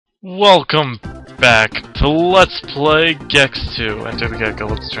Welcome back to Let's Play Gecko. Enter the Gecko.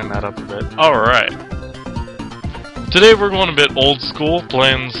 Let's turn that up a bit. Alright. Today we're going a bit old school,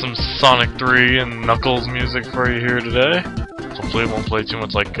 playing some Sonic 3 and Knuckles music for you here today. Hopefully it won't play too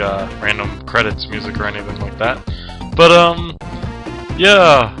much like random credits music or anything like that. But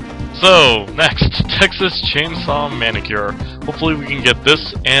yeah. So, next, Texas Chainsaw Manicure. Hopefully we can get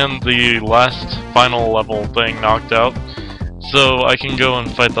this and the last final level thing knocked out, so I can go and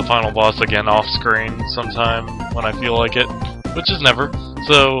fight the final boss again off-screen sometime when I feel like it, which is never,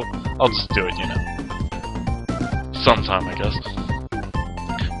 so I'll just do it, you know. Sometime, I guess.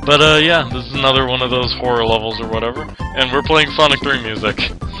 But, yeah, this is another one of those horror levels or whatever, and we're playing Sonic 3 music.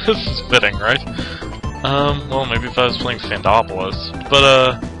 This is fitting, right? Well, maybe if I was playing Fandopolis,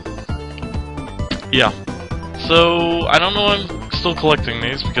 but, yeah. So, I don't know, I'm still collecting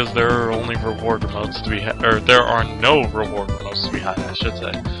these because there are only reward remotes to be or there are no reward remotes to be had, I should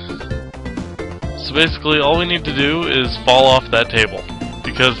say. So basically, all we need to do is fall off that table,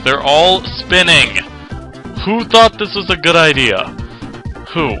 because they're all spinning! Who thought this was a good idea?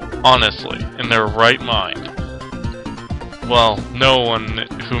 Who, honestly, in their right mind? Well, no one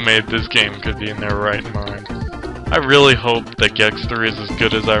who made this game could be in their right mind. I really hope that Gex 3 is as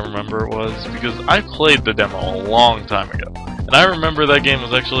good as I remember it was, because I played the demo a long time ago, and I remember that game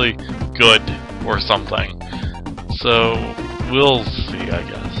was actually good, or something. So, we'll see, I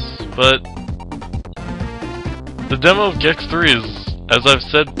guess. But, the demo of Gex 3 is, as I've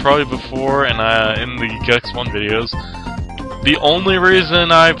said probably before and in the Gex 1 videos, the only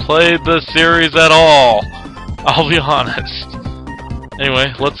reason I played the series at all. I'll be honest.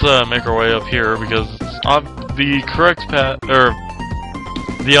 Anyway, let's make our way up here, because the correct path, or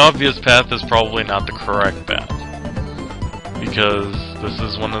the obvious path is probably not the correct path, because this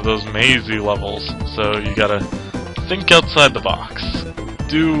is one of those mazy levels, so you gotta think outside the box.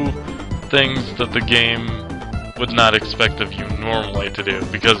 Do things that the game would not expect of you normally to do,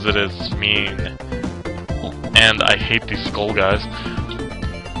 because it is mean. And I hate these skull guys.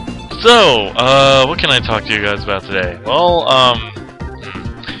 So, what can I talk to you guys about today? Well,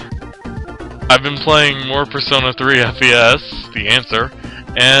 I've been playing more Persona 3 FES, the answer,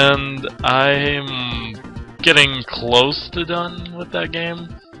 and I'm getting close to done with that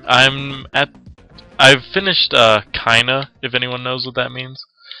game. I've finished, kinda, if anyone knows what that means.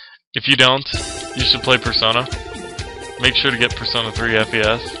 If you don't, you should play Persona. Make sure to get Persona 3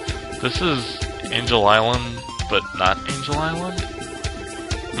 FES. This is Angel Island, but not Angel Island?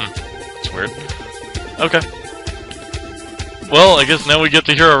 It's weird. Okay. Well, I guess now we get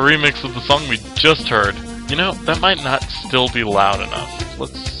to hear a remix of the song we just heard. You know, that might not still be loud enough.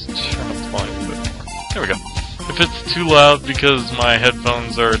 Let's turn up the volume a bit more. There we go. If it's too loud because my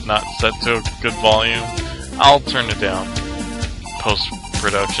headphones are not set to a good volume, I'll turn it down.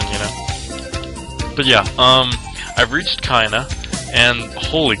 Post-production, you know. But yeah, I've reached Kaina, and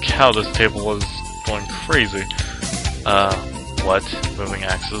holy cow, this table is going crazy. What? Moving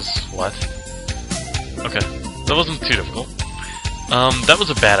axes? What? Okay, that wasn't too difficult. That was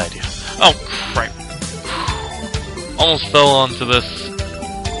a bad idea. Oh, crap. Almost fell onto this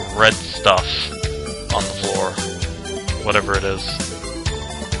red stuff on the floor. Whatever it is.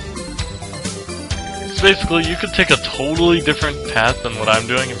 So basically, you could take a totally different path than what I'm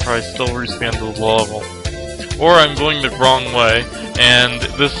doing and probably still respawn to the level. Or I'm going the wrong way, and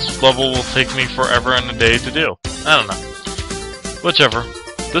this level will take me forever and a day to do. I don't know. Whichever.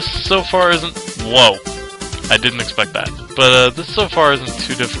 This so far isn't... Whoa. I didn't expect that. But this so far isn't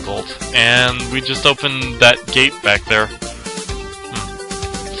too difficult, and we just opened that gate back there.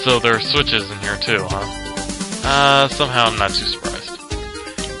 So there are switches in here too, huh? Somehow I'm not too surprised.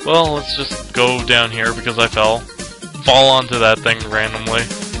 Well, let's just go down here because I fall onto that thing randomly,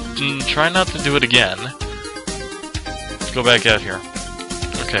 and try not to do it again. Let's go back out here.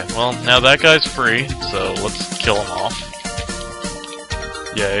 Okay, well, now that guy's free, so let's kill him off.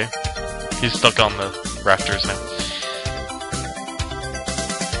 Yay. He's stuck on the rafters now.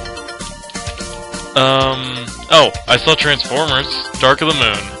 Oh, I saw Transformers, Dark of the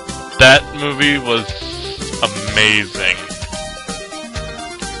Moon. That movie was amazing.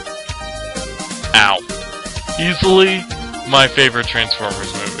 Ow. Easily my favorite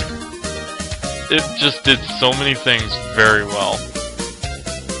Transformers movie. It just did so many things very well.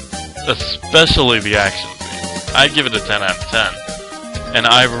 Especially the action scenes. I'd give it a 10 out of 10. And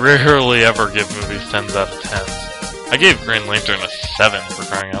I rarely ever give movies 10s out of 10s. I gave Green Lantern a 7 for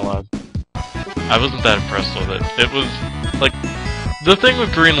crying out loud. I wasn't that impressed with it. It was, like, the thing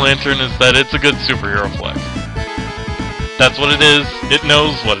with Green Lantern is that it's a good superhero flick. That's what it is. It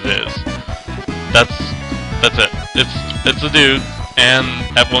knows what it is. That's it. It's a dude and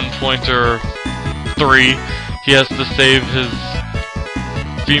at one point or 3, he has to save his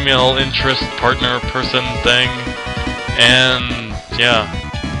female interest partner person thing, and yeah,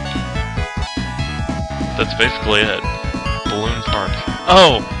 that's basically it. Balloon Park.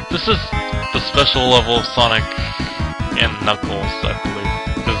 Oh, this is the special level of Sonic and Knuckles, I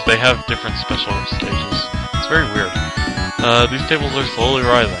believe, because they have different special stages. It's very weird. These tables are slowly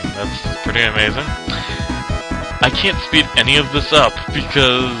rising. That's pretty amazing. I can't speed any of this up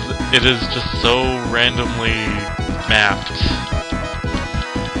because it is just so randomly mapped.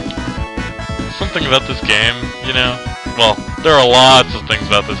 Something about this game, you know, well, there are lots of things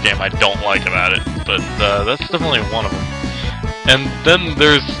about this game I don't like about it, but that's definitely one of them. And then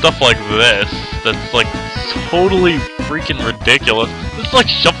there's stuff like this that's like totally freaking ridiculous. This is like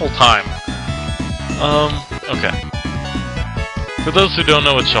shuffle time. Okay. For those who don't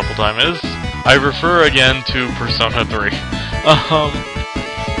know what shuffle time is, I refer again to Persona 3.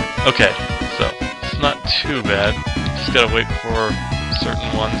 Okay, so it's not too bad. Just gotta wait for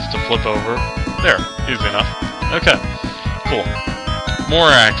certain ones to flip over. There, easy enough. Okay, cool. More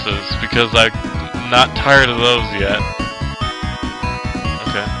axes, because I'm not tired of those yet.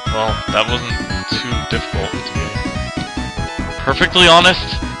 Okay, well, that wasn't too difficult to be perfectly honest.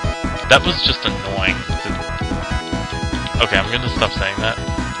 That was just annoying. Okay, I'm gonna stop saying that.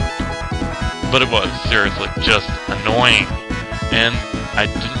 But it was, seriously, just annoying. And I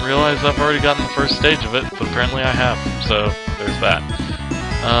didn't realize I've already gotten the first stage of it, but apparently I have. So, there's that.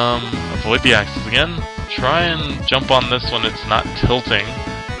 Avoid the axes again. Try and jump on this when it's not tilting,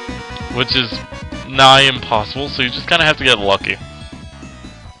 which is nigh impossible, so you just kinda have to get lucky.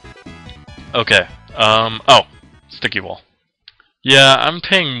 Okay, oh, sticky wall. Yeah, I'm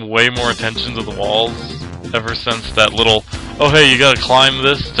paying way more attention to the walls ever since that little, oh hey, you gotta climb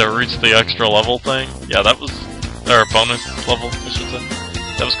this to reach the extra level thing. Yeah, that was, or bonus level, I should say.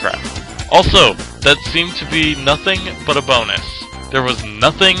 That was crap. Also, that seemed to be nothing but a bonus. There was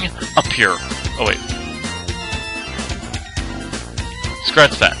nothing up here. Oh wait.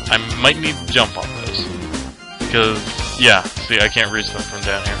 Scratch that. I might need to jump on those. Because, yeah, see, I can't reach them from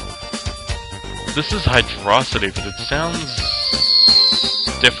down here. This is Hydrosity, but it sounds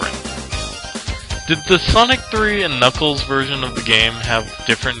different. Did the Sonic 3 and Knuckles version of the game have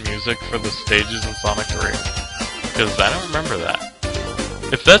different music for the stages in Sonic 3? Because I don't remember that.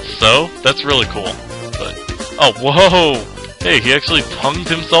 If that's so, that's really cool. But, oh, whoa! Hey, he actually tongued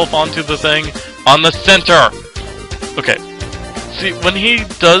himself onto the thing on the center! Okay. See, when he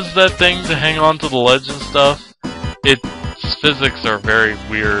does that thing to hang on to the ledge and stuff, its physics are very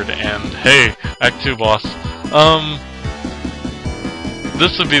weird, and hey, Act 2 boss.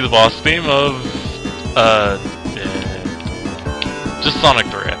 This would be the boss theme of, just Sonic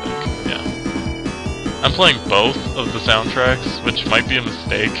 3, I think, yeah. I'm playing both of the soundtracks, which might be a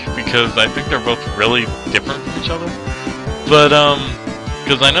mistake, because I think they're both really different from each other. But,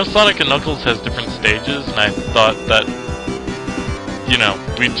 because I know Sonic and Knuckles has different stages, and I thought that, you know,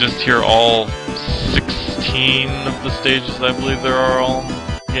 we'd just hear all 16 of the stages, I believe there are all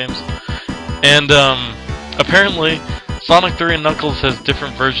games. And, apparently, Sonic 3 and Knuckles has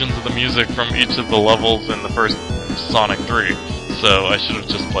different versions of the music from each of the levels in the first Sonic 3, so I should have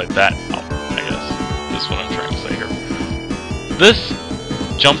just played that album, I guess. That's what I'm trying to say here. This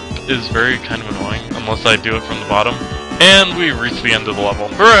jump is very kind of annoying, unless I do it from the bottom, and we reach the end of the level.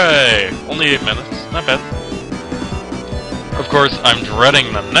 Hooray! Only 8 minutes, not bad. Of course, I'm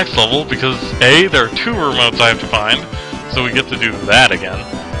dreading the next level, because A, there are 2 remotes I have to find, so we get to do that again.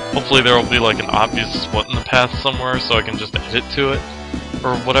 Hopefully there will be like an obvious split in the path somewhere so I can just edit to it,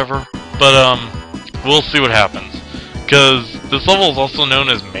 or whatever. But, we'll see what happens. Because this level is also known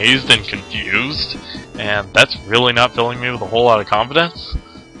as Mazed and Confused, and that's really not filling me with a whole lot of confidence.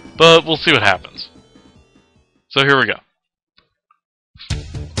 But we'll see what happens. So here we go.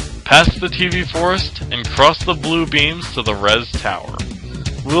 Pass the TV forest and cross the blue beams to the res tower.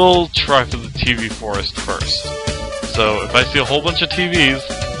 We'll try for the TV forest first. So if I see a whole bunch of TVs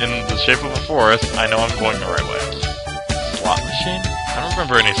in the shape of a forest, I know I'm going the right way. Slot machine? I don't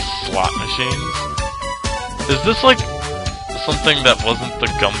remember any slot machines. Is this like something that wasn't the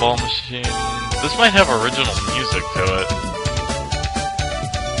gumball machine? This might have original music to it.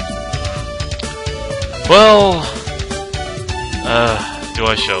 Well, do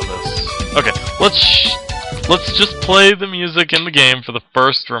I show this? Okay, let's just play the music in the game for the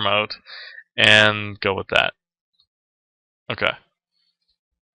first remote and go with that. Okay.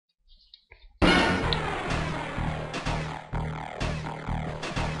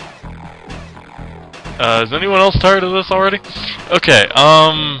 Is anyone else tired of this already? Okay,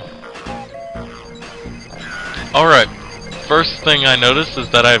 alright. first thing I notice is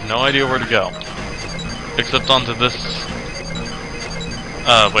that I have no idea where to go. Except onto this...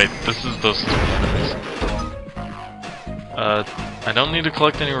 wait, this is those enemies. I don't need to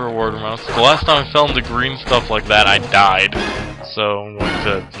collect any reward remotes. The last time I fell into green stuff like that, I died. So I'm going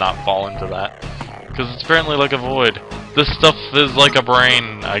to not fall into that. Because it's apparently like a void. This stuff is like a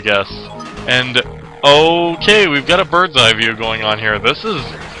brain, I guess. And, okay, we've got a bird's eye view going on here. This is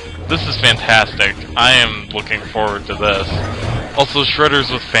fantastic. I am looking forward to this. Also,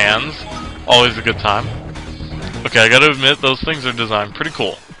 shredders with fans. Always a good time. Okay, I gotta admit, those things are designed pretty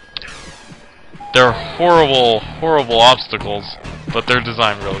cool. They're horrible, horrible obstacles, but they're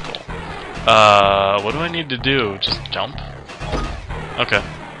designed really cool. What do I need to do? Just jump? Okay.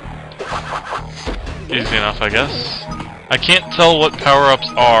 Easy enough, I guess. I can't tell what power-ups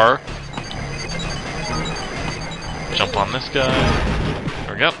are. Jump on this guy.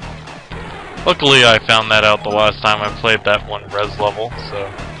 There we go. Luckily, I found that out the last time I played that one res level, so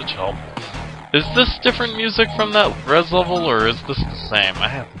that should help. Is this different music from that res level, or is this the same? I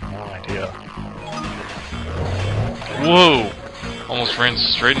have no idea. Whoa! Almost ran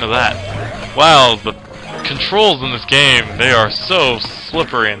straight into that. Wow, the controls in this game, they are so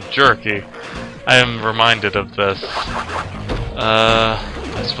slippery and jerky. I am reminded of this.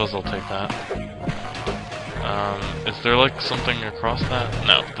 I suppose I'll take that. Is there like something across that?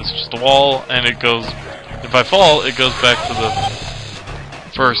 No, this is just a wall, and it goes... If I fall, it goes back to the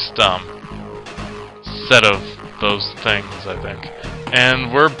first, set of those things, I think.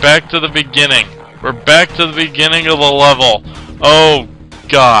 And we're back to the beginning. We're back to the beginning of the level. Oh,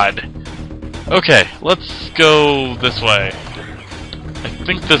 God. Okay, let's go this way. I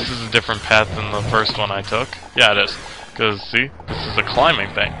think this is a different path than the first one I took. Yeah, it is. Because, see, this is a climbing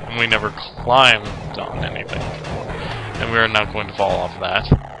thing, and we never climbed on anything before. And we are not going to fall off that.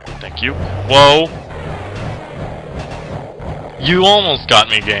 Thank you. Whoa! You almost got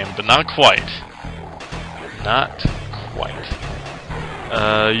me, game, but not quite. Not quite.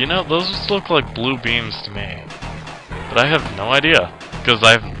 You know, those just look like blue beams to me. But I have no idea. Because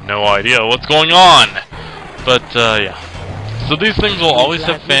I have no idea what's going on! But, yeah. So these things will always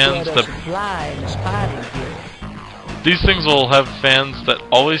have fans that... These things will have fans that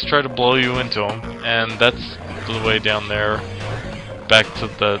always try to blow you into them, and that's the way down there, back to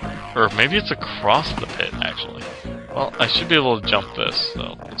the... Or maybe it's across the pit, actually. Well, I should be able to jump this,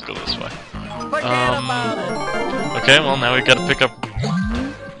 so let's go this way. Okay, well now we gotta pick up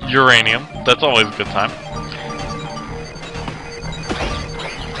uranium. That's always a good time.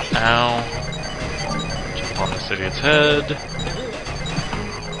 Ow. Jump on this idiot's head.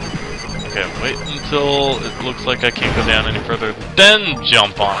 Okay, wait until it looks like I can't go down any further, then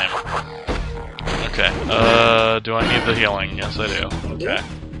jump on him. Okay, do I need the healing? Yes, I do. Okay.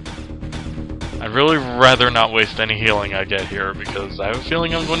 I'd really rather not waste any healing I get here, because I have a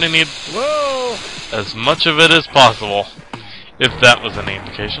feeling I'm going to need as much of it as possible, if that was any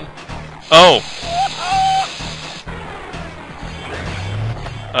indication. Oh!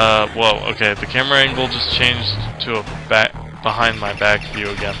 Whoa, okay, the camera angle just changed to a behind my back view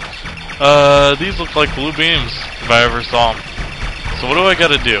again. These look like blue beams, if I ever saw them. So what do I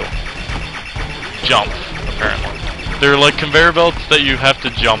gotta do? Jump, apparently. They're like conveyor belts that you have to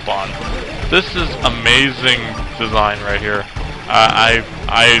jump on. This is amazing design right here. I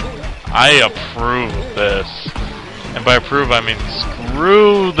approve this. And by approve, I mean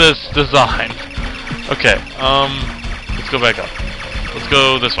screw this design. Okay, let's go back up. Let's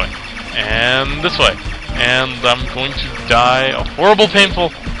go this way. And this way. And I'm going to die a horrible,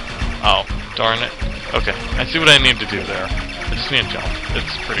 painful... Oh, darn it. Okay, I see what I need to do there. I just need to jump.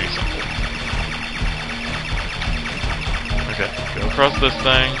 It's pretty simple. Okay, go across this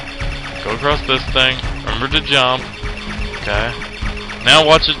thing. Go across this thing. Remember to jump. Okay. Now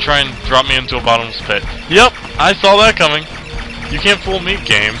watch it try and drop me into a bottomless pit. Yep, I saw that coming. You can't fool me,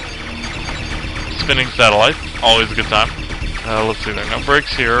 game. Spinning satellite. Always a good time. Let's see, there are no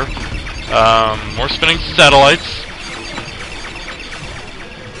brakes here. More spinning satellites.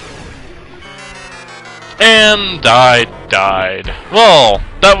 And I died. Well,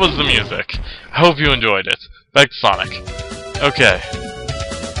 that was the music. I hope you enjoyed it. Back to Sonic. Okay.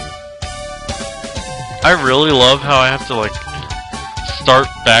 I really love how I have to, like, start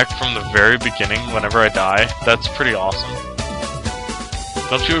back from the very beginning whenever I die. That's pretty awesome.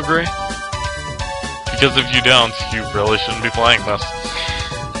 Don't you agree? Because if you don't, you really shouldn't be playing this.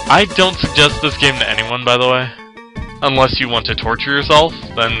 I don't suggest this game to anyone, by the way. Unless you want to torture yourself,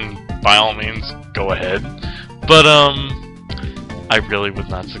 then by all means, go ahead. But, I really would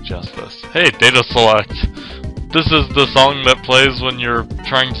not suggest this. Hey, data select! This is the song that plays when you're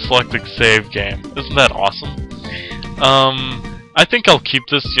trying to select a save game. Isn't that awesome? I think I'll keep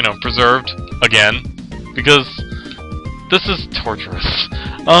this, you know, preserved again, because this is torturous.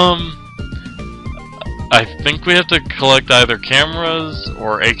 I think we have to collect either cameras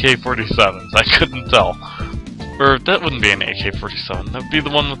or AK-47s. I couldn't tell. Or, that wouldn't be an AK-47. That would be the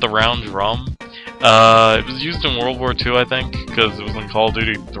one with the round drum. It was used in World War II, I think, because it was in Call of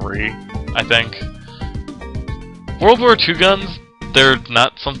Duty 3, I think. World War II guns, they're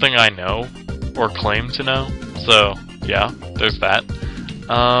not something I know, or claim to know, so, yeah, there's that.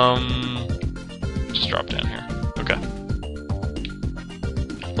 Just drop down here. Okay.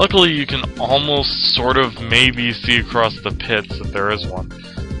 Luckily, you can almost sort of maybe see across the pits if there is one.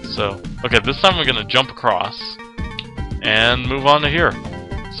 So, okay, this time we're gonna jump across and move on to here.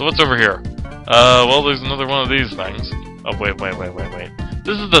 So what's over here? Well, there's another one of these things. Oh, wait.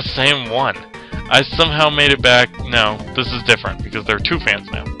 This is the same one. I somehow made it back. No, this is different because there are two fans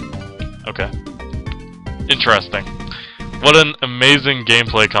now. Okay. Interesting. What an amazing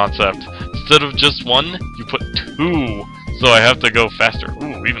gameplay concept. Instead of just one, you put two. So I have to go faster.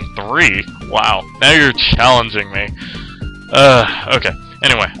 Ooh, even three. Wow. Now you're challenging me. Okay.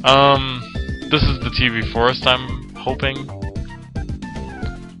 Anyway, this is the TV forest, I'm hoping.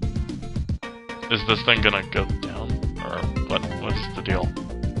 Is this thing gonna go down? Or what's the deal?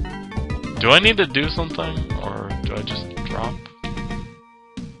 Do I need to do something? Or do I just drop?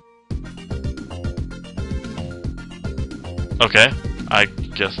 Okay. I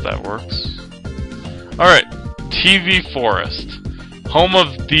guess that works. Alright. TV Forest. Home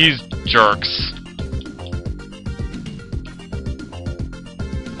of these jerks.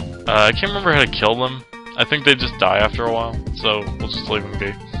 I can't remember how to kill them. I think they just die after a while, so we'll just leave them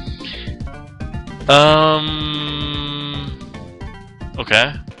be.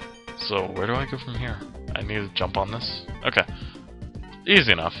 Okay. So where do I go from here? I need to jump on this? Okay.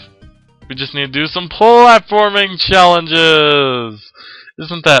 Easy enough. We just need to do some platforming challenges!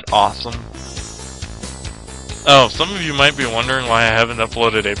 Isn't that awesome? Oh, some of you might be wondering why I haven't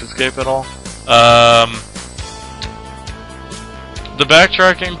uploaded Ape Escape at all. The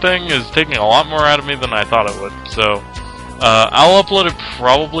backtracking thing is taking a lot more out of me than I thought it would, so I'll upload it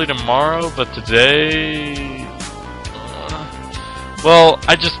probably tomorrow, but today... well,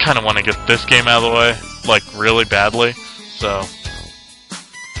 I just kind of want to get this game out of the way, like, really badly, so...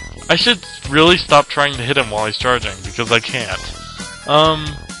 I should really stop trying to hit him while he's charging, because I can't.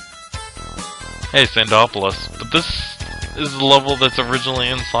 Hey, Sandopolis, but this is the level that's originally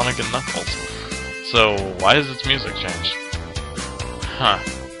in Sonic and Knuckles. So, why has its music changed? Huh.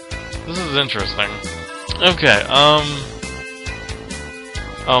 This is interesting. Okay,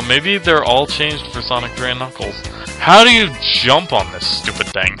 oh, maybe they're all changed for Sonic 3 and Knuckles. How do you jump on this stupid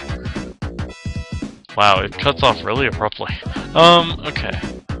thing? Wow, it cuts off really abruptly. Okay.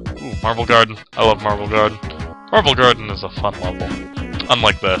 Ooh, Marble Garden. I love Marble Garden. Marble Garden is a fun level.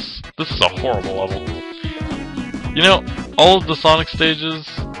 Unlike this. This is a horrible level. You know, all of the Sonic stages,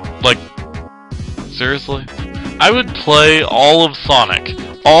 like, seriously? I would play all of Sonic,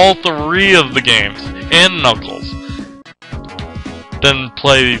 all three of the games, and Knuckles. Then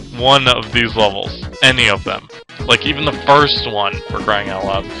play one of these levels. Any of them. Like, even the first one, for crying out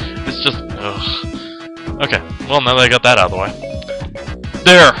loud. It's just, ugh. Okay, well, now that I got that out of the way.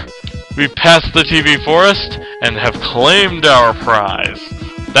 There! We passed the TV forest, and have claimed our prize.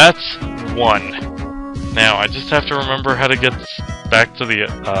 That's one. Now, I just have to remember how to get back to the,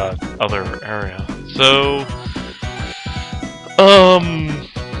 other area. So...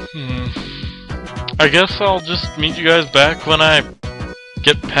 I guess I'll just meet you guys back when I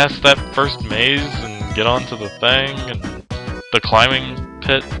get past that first maze and get onto the thing and the climbing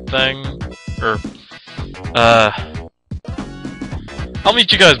pit thing. Or, I'll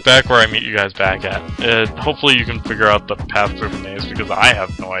meet you guys back where I meet you guys back at. Hopefully you can figure out the path through the maze because I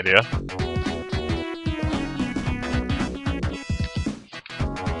have no idea.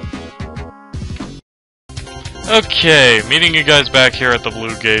 Okay, meeting you guys back here at the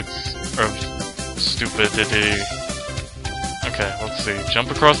blue gates of stupidity. Okay, let's see.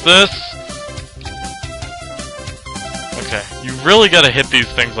 Jump across this. Okay, you really gotta hit these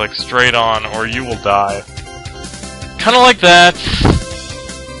things like straight on or you will die. Kinda like that.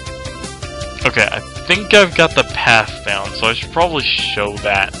 Okay, I think I've got the path down, so I should probably show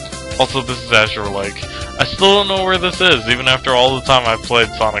that. Also, this is Azure Lake. I still don't know where this is, even after all the time I've played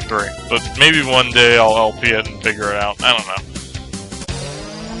Sonic 3. But maybe one day I'll LP it and figure it out. I don't know.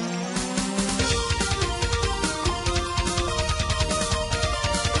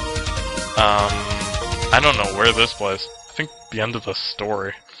 I don't know where this was. I think the end of the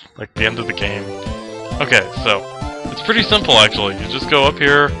story. Like, the end of the game. Okay, so, it's pretty simple actually. You just go up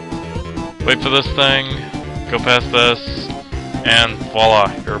here, wait for this thing, go past this, and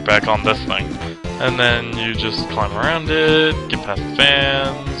voila, you're back on this thing. And then you just climb around it, get past the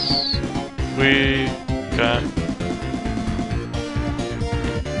fans. Okay.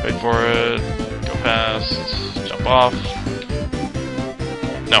 Wait for it, go past, jump off.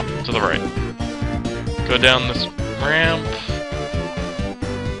 No, to the right. Go down this ramp.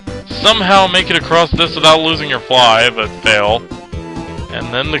 Somehow make it across this without losing your fly, but fail.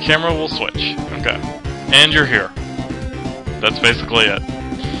 And then the camera will switch. Okay. And you're here. That's basically it.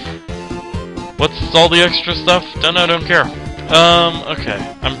 What's all the extra stuff? Don't know, don't care. Okay.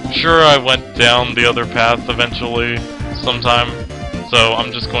 I'm sure I went down the other path eventually, sometime, so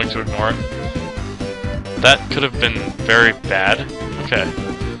I'm just going to ignore it. That could have been very bad. Okay.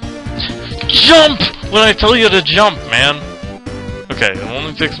 Jump! When I tell you to jump, man! Okay, it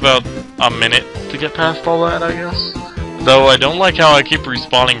only takes about a minute to get past all that, I guess. Though I don't like how I keep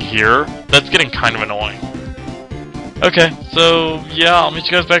respawning here. That's getting kind of annoying. Okay, so yeah, I'll meet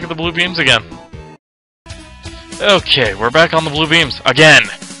you guys back at the blue beams again. Okay, we're back on the blue beams again.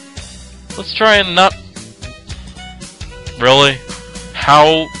 Let's try and not... Really?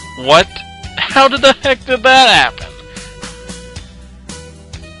 How? What? How did the heck did that happen?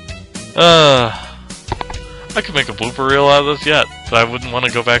 I could make a blooper reel out of this yet, but I wouldn't want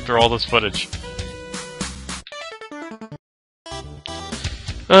to go back through all this footage.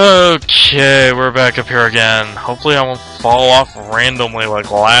 Okay, we're back up here again. Hopefully I won't fall off randomly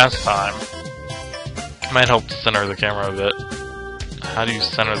like last time. Might help to center the camera a bit. How do you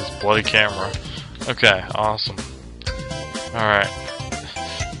center this bloody camera? Okay, awesome. Alright.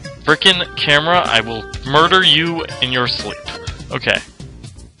 Frickin' camera, I will murder you in your sleep. Okay.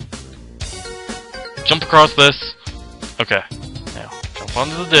 Jump across this. Okay. Now, jump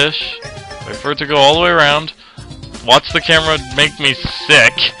onto the dish. Wait for it to go all the way around. Watch the camera make me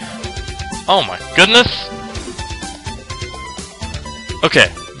sick. Oh my goodness! Okay,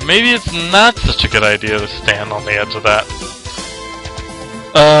 maybe it's not such a good idea to stand on the edge of that.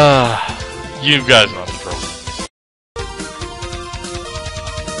 You guys know the drill.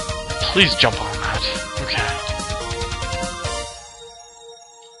 Please jump on that. Okay.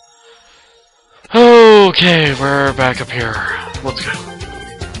 Okay, we're back up here. Let's go.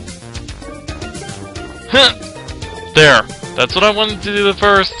 There. That's what I wanted to do the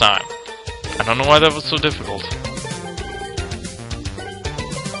first time. I don't know why that was so difficult.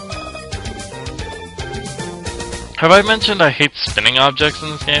 Have I mentioned I hate spinning objects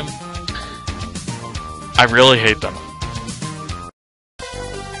in this game? I really hate them.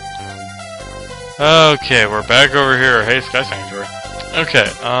 Okay, we're back over here. Hey, Sky Sanctuary. Okay,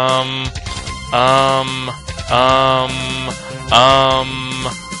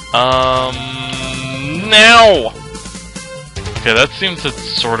 now! Okay, that seems to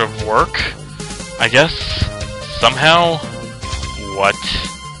sort of work, I guess. Somehow. What?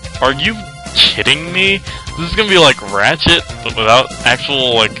 Are you kidding me? This is gonna be like Ratchet, but without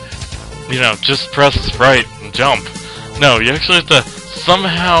actual, like, you know, just press right and jump. No, you actually have to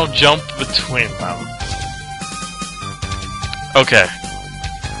somehow jump between them. Okay.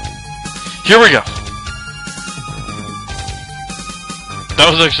 Here we go! That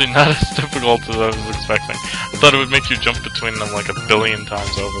was actually not as difficult as I was expecting. I thought it would make you jump between them like a billion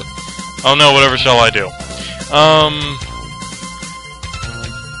times over. Oh no, whatever shall I do?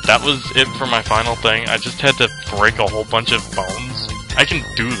 That was it for my final thing. I just had to break a whole bunch of bones. I can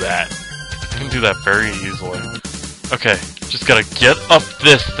do that. I can do that very easily. Okay, just gotta get up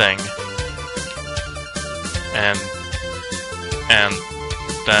this thing. And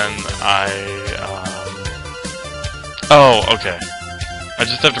then oh, okay. I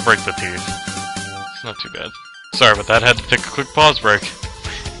just have to break the teeth. It's not too bad. Sorry about that, had to take a quick pause break.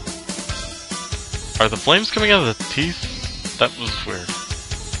 Are the flames coming out of the teeth? That was weird.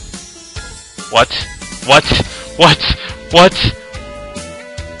 What? What? What? What?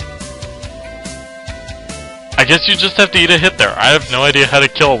 I guess you just have to eat a hit there. I have no idea how to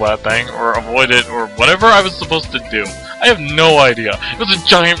kill that thing, or avoid it, or whatever I was supposed to do. I have no idea. It was a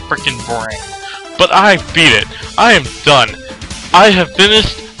giant freaking brain. But I beat it. I am done. I have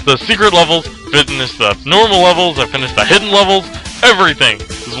finished the secret levels, finished the normal levels, I finished the hidden levels, everything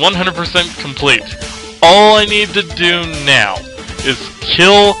is 100% complete. All I need to do now is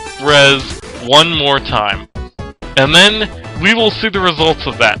kill Rez one more time. And then we will see the results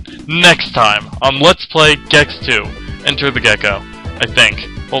of that next time on Let's Play Gex 2. Enter the Gecko, I think.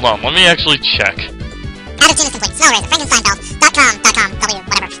 Hold on, let me actually check. Out of Tune is complete. Snow Razor, Frankenstein Belt.com, W,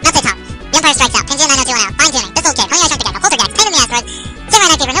 whatever. Not say Tom. The Empire Strikes Out, Pangea 90210, Fine Tuning, This Old Kid, Pony I Shrunk the Gecko, Poltergeist, Pain in the Asteroids,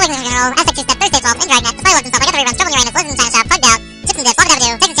 Samurai Night Fever, No Weakness Control, Aztec 2-Step, Thursday 12, In Dragnet, The Spy Weapons Stuff, I Got the Reruns, Trouble in Uranus, Lizards in China Shop, Plugged Out, Chips and Dips, Lava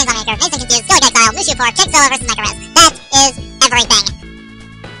Devil, Texas Chainsaw Maker, Mason Confused, Go Dead Style, Mushu 4, Kick Zilla vs.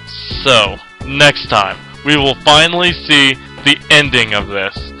 So, next time, we will finally see the ending of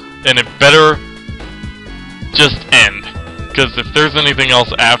this, and it better just end. Because if there's anything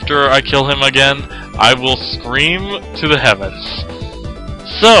else after I kill him again, I will scream to the heavens.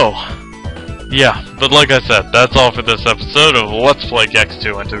 So, yeah, but like I said, that's all for this episode of Let's Play Gex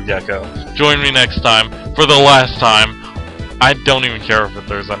 2 into Gecko. Join me next time for the last time. I don't even care if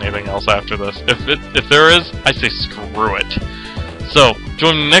there's anything else after this. If there is, I say screw it. So,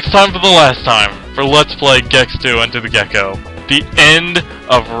 join me next time for the last time for Let's Play Gex 2 into the Gecko. The end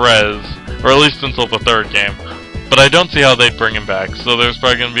of Rez, or at least until the third game. But I don't see how they'd bring him back, so there's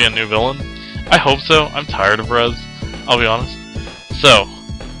probably going to be a new villain. I hope so. I'm tired of Rez, I'll be honest. So,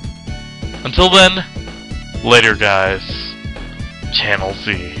 until then, later guys. Channel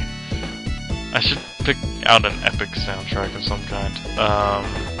Z. I should pick out an epic soundtrack of some kind.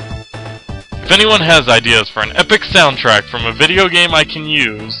 If anyone has ideas for an epic soundtrack from a video game I can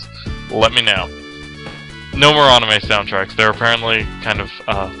use, let me know. No more anime soundtracks. They're apparently kind of,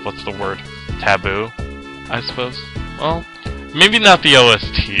 what's the word? Taboo, I suppose. Well, maybe not the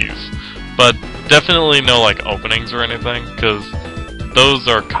OSTs, but definitely no, like, openings or anything, because those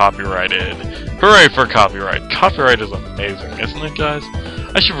are copyrighted. Hooray for copyright. Copyright is amazing, isn't it, guys?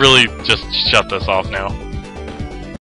 I should really just shut this off now.